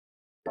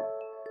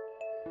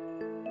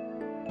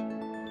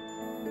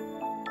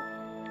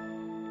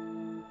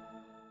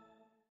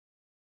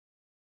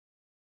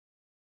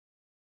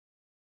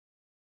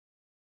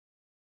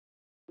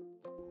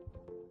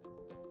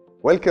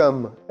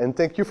Welcome and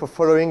thank you for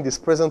following this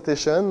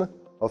presentation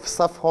of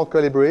Safran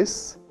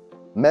Colibrys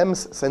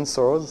MEMS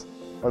sensors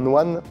on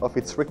one of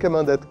its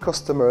recommended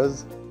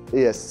customers,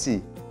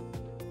 ASC.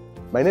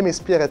 My name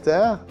is Pierre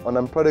and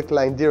I'm Product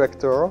Line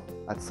Director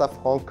at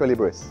Safran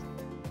Colibrys.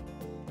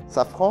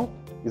 Safran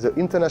is an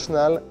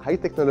international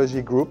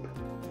high-technology group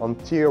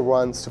and Tier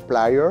 1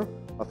 supplier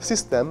of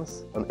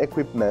systems and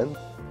equipment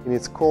in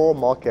its core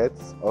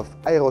markets of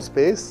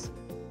aerospace,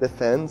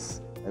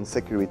 defense and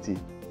security.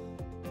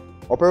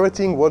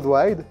 Operating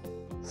worldwide,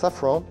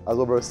 Safran has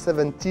over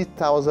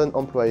 70,000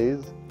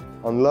 employees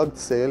and logged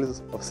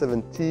sales of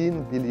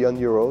 17 billion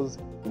euros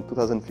in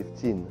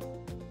 2015.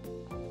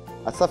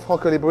 At Safran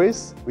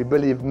Colibrys, we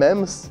believe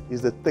MEMS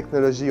is the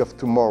technology of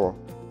tomorrow.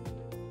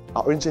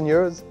 Our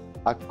engineers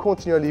are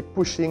continually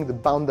pushing the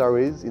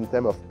boundaries in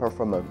terms of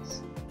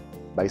performance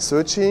by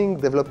searching,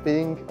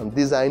 developing and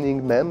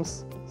designing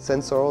MEMS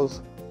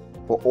sensors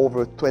for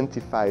over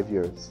 25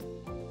 years.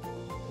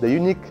 The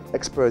unique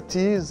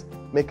expertise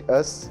makes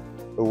us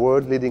a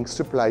world-leading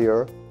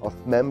supplier of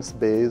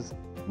MEMS-based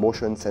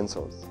motion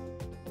sensors.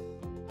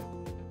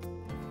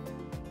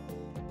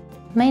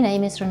 My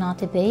name is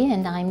Renate Bey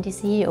and I'm the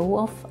CEO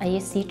of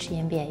ASC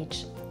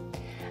GmbH.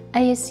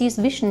 ASC's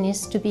vision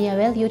is to be a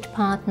valued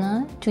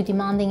partner to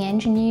demanding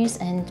engineers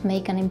and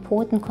make an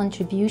important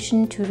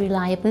contribution to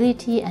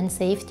reliability and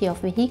safety of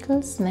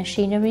vehicles,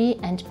 machinery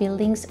and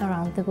buildings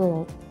around the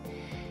world.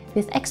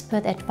 With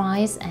expert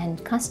advice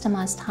and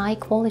customized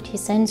high-quality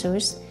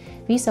sensors,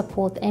 we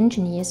support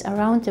engineers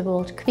around the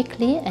world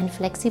quickly and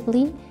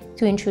flexibly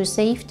to ensure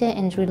safety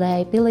and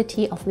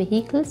reliability of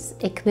vehicles,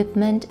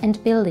 equipment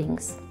and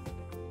buildings.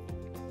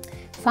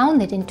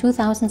 Founded in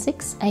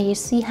 2006,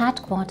 ASC,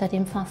 headquartered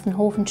in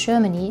Pfaffenhofen,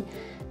 Germany,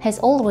 has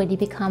already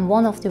become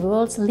one of the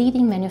world's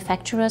leading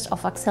manufacturers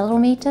of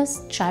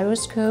accelerometers,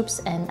 gyroscopes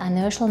and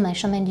inertial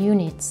measurement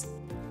units.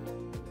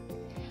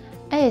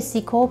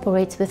 ASC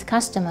cooperates with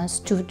customers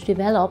to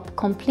develop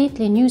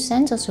completely new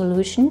sensor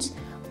solutions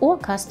or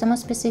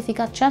customer-specific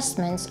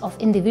adjustments of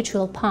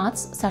individual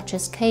parts such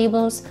as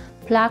cables,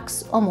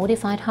 plugs or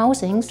modified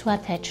housings to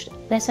attach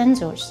the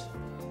sensors.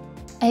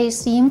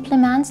 ASC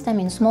implements them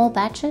in small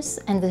batches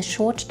and with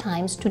short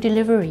times to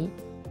delivery.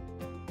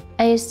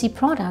 ASC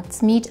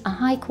products meet a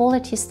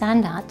high-quality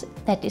standard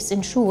that is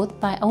ensured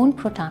by own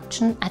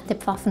production at the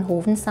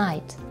Pfaffenhofen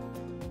site.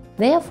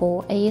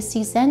 Therefore,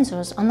 ASC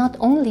sensors are not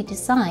only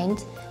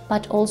designed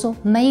but also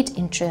made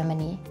in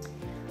Germany.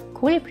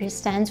 Colibrys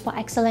stands for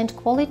excellent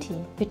quality,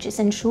 which is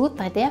ensured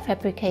by their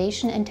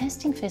fabrication and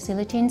testing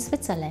facility in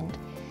Switzerland.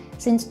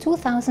 Since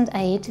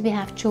 2008, we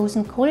have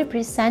chosen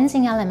Colibrys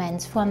sensing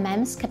elements for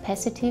MEMS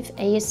capacitive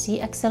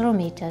ASC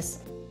accelerometers.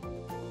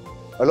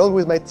 Along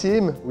with my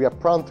team, we are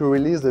proud to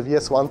release the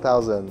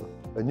VS1000,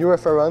 a new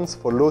reference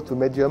for low to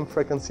medium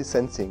frequency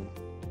sensing.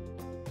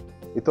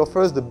 It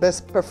offers the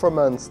best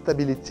performance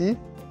stability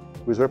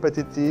with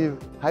repetitive,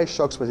 high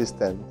shocks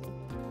resistance,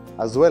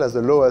 as well as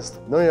the lowest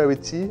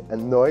non-linearity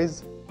and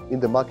noise in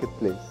the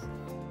marketplace.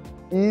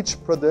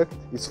 Each product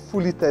is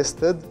fully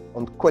tested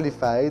and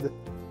qualified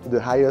to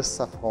the highest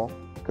Safran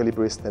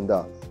Colibrys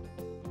standards.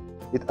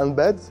 It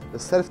embeds a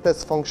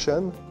self-test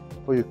function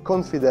for your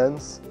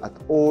confidence at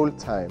all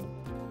times.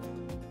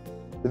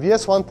 The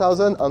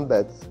VS1000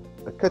 embeds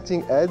a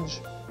cutting-edge,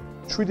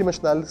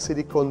 three-dimensional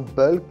silicon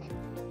bulk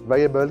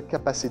variable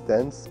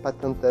capacitance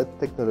patented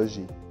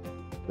technology,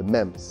 the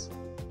MEMS,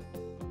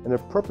 and a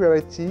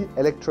proprietary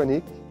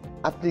electronic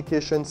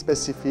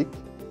application-specific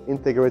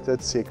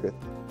integrated circuit,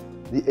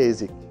 the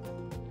ASIC.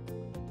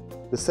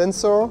 The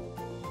sensor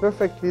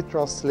perfectly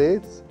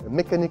translates a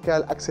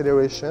mechanical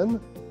acceleration,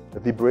 a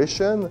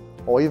vibration,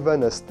 or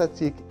even a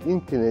static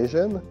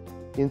inclination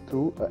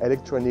into an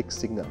electronic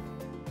signal.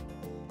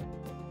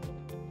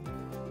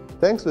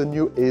 Thanks to the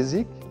new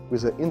ASIC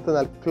with an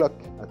internal clock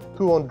at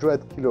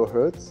 200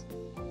 kHz,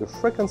 the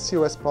frequency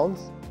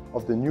response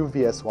of the new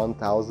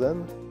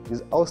VS1000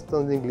 is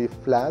outstandingly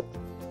flat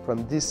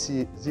from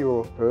DC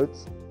 0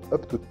 Hz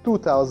up to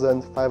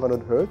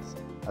 2500 Hz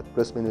at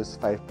plus-minus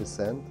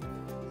 5%,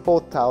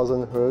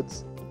 4000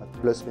 Hz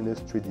at plus-minus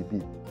 3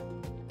 dB.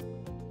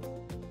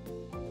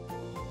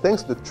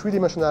 Thanks to the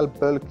three-dimensional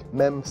bulk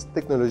MEMS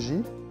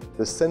technology,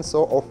 the sensor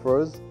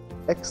offers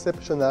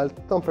exceptional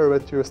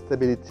temperature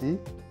stability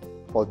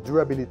for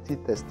durability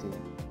testing.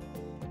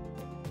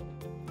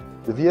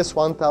 The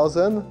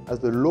VS1000 has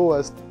the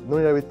lowest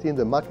non-linearity in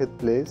the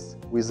marketplace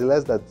with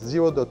less than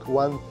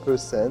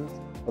 0.1%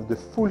 of the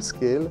full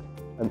scale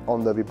and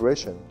under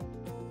vibration.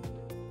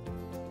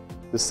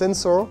 The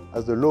sensor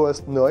has the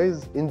lowest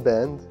noise in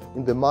band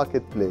in the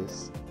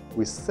marketplace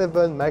with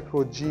 7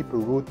 micro-G per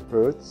root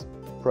Hz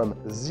from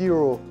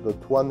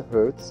 0.1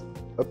 Hz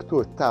up to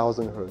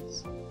 1000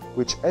 Hz,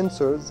 which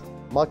answers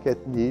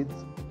market needs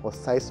for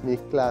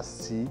seismic Class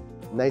C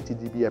 90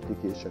 dB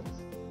applications.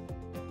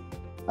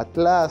 At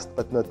last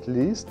but not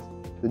least,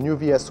 the new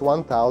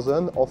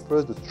VS1000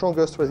 offers the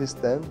strongest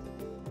resistance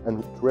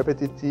and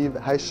repetitive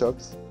high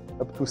shocks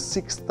up to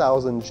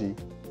 6000 G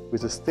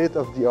with a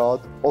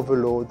state-of-the-art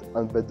overload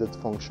embedded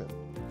function.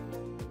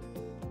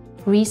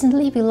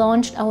 Recently, we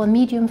launched our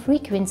medium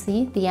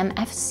frequency, the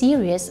MF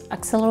series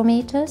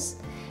accelerometers,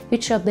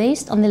 which are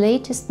based on the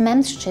latest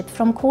MEMS chip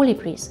from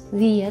Colibrys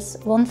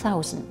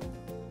VS1000.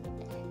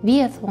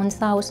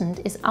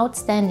 VS1000 is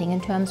outstanding in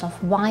terms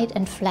of wide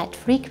and flat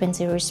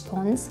frequency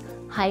response,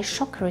 high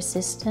shock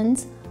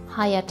resistance,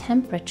 higher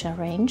temperature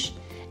range,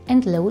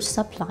 and low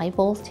supply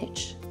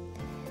voltage.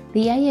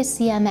 The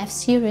ASC MF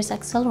series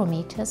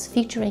accelerometers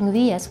featuring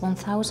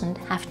VS1000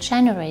 have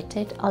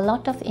generated a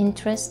lot of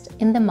interest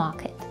in the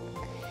market.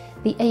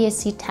 The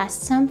ASC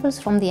test samples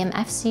from the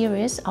MF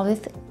series are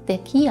with their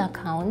key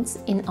accounts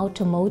in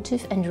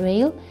automotive and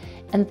rail,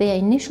 and their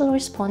initial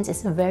response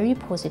is very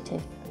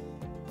positive.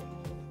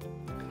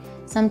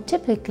 Some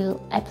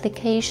typical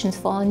applications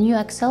for our new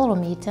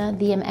accelerometer,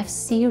 the MF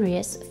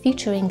series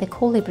featuring the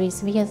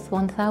Colibrys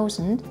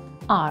VS1000,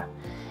 are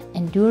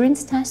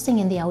endurance testing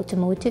in the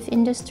automotive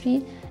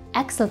industry,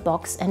 axle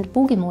box and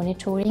bogie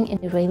monitoring in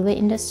the railway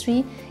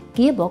industry,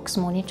 gearbox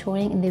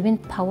monitoring in the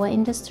wind power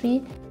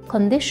industry,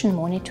 condition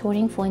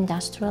monitoring for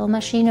industrial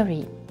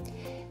machinery.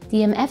 The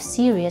MF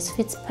series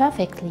fits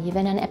perfectly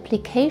when an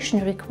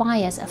application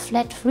requires a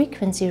flat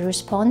frequency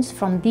response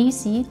from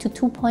DC to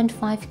 2.5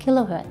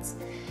 kHz,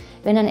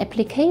 when an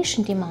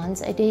application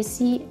demands a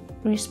DC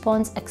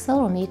response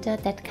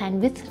accelerometer that can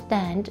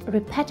withstand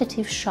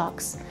repetitive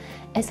shocks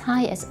as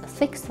high as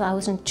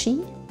 6000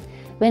 G,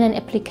 when an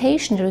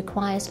application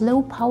requires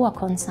low power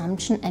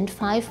consumption and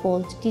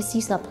 5-volt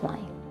DC supply.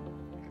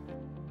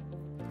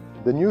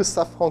 The new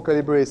Safran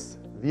Colibrys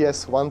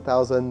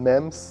VS1000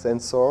 MEMS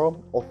sensor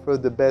offers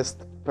the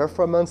best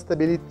performance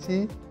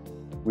stability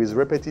with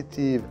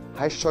repetitive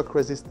high shock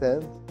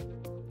resistance,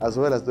 as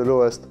well as the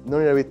lowest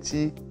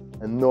non-linearity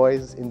and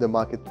noise in the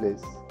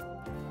marketplace.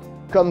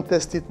 Come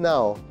test it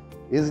now.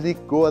 Easily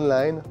go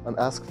online and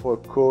ask for a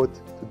quote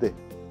today.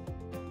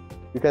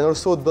 You can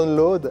also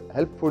download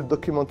helpful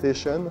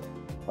documentation,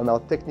 and our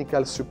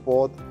technical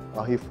support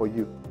are here for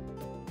you.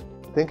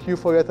 Thank you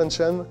for your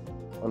attention,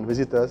 and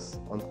visit us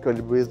on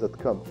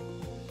colibrys.com.